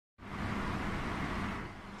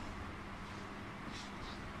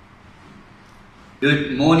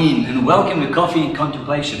Good morning and welcome to Coffee and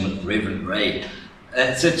Contemplation with Reverend Ray.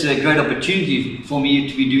 It's such a great opportunity for me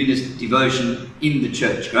to be doing this devotion in the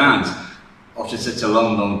church grounds after such a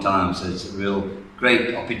long time. So it's a real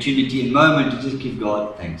great opportunity and moment to just give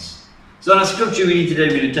God thanks. So in our scripture reading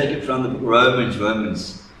today, we're going to take it from the book of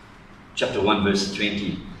Romans chapter 1 verse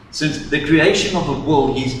 20. Since the creation of the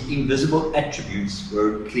world, his invisible attributes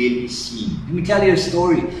were clearly seen. Let me tell you a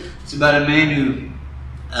story. It's about a man who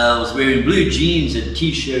was wearing blue jeans, a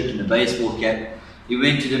t-shirt and a baseball cap. He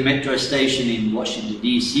went to the metro station in Washington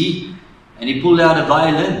DC and he pulled out a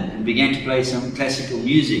violin and began to play some classical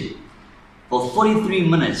music. For 43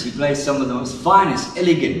 minutes he played some of the most finest,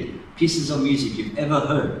 elegant pieces of music you've ever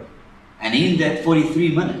heard. And in that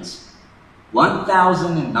 43 minutes,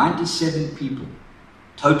 1,097 people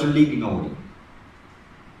totally ignored him.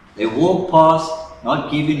 They walked past, not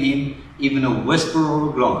giving him even a whisper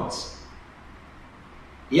or a glance.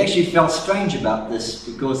 He actually felt strange about this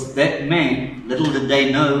because that man, little did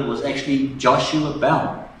they know, was actually Joshua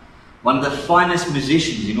Bell, one of the finest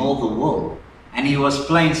musicians in all the world. And he was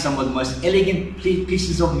playing some of the most elegant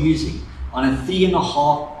pieces of music on a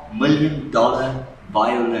 $3.5 million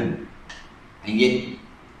violin. And yet,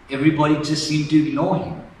 everybody just seemed to ignore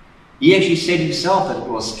him. He actually said himself that it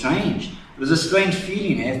was strange. It was a strange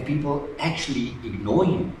feeling to have people actually ignore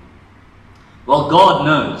you. Well, God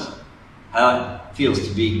knows how it feels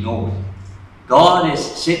to be ignored. God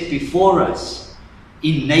has set before us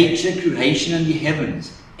in nature, creation and the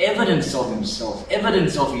heavens, evidence of himself,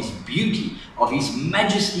 evidence of his beauty, of his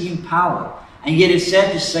majesty and power. And yet it's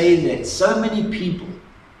sad to say that so many people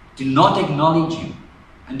do not acknowledge him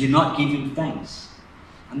and do not give him thanks.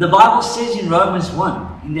 And the Bible says in Romans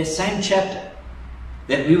 1, in that same chapter,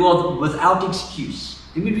 that we were without excuse.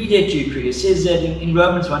 Let me read that to you, Chris. It says that in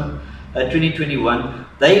Romans 1, 20:21,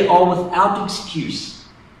 they are without excuse,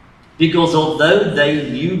 because although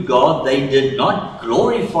they knew God, they did not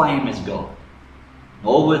glorify him as God,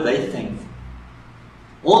 nor were they thankful.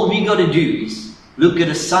 All we got to do is look at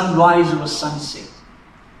a sunrise or a sunset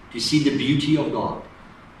to see the beauty of God.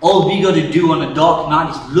 All we got to do on a dark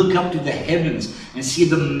night is look up to the heavens and see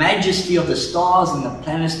the majesty of the stars and the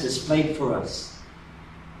planets displayed for us.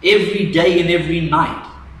 Every day and every night,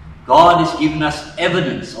 God has given us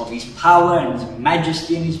evidence of his power and his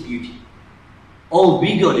majesty and his beauty. All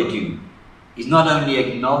we got to do is not only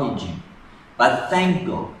acknowledge him, but thank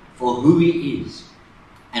God for who he is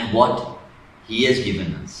and what he has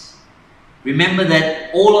given us. Remember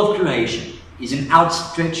that all of creation is an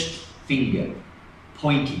outstretched finger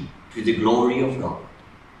pointing to the glory of God.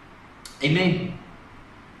 Amen.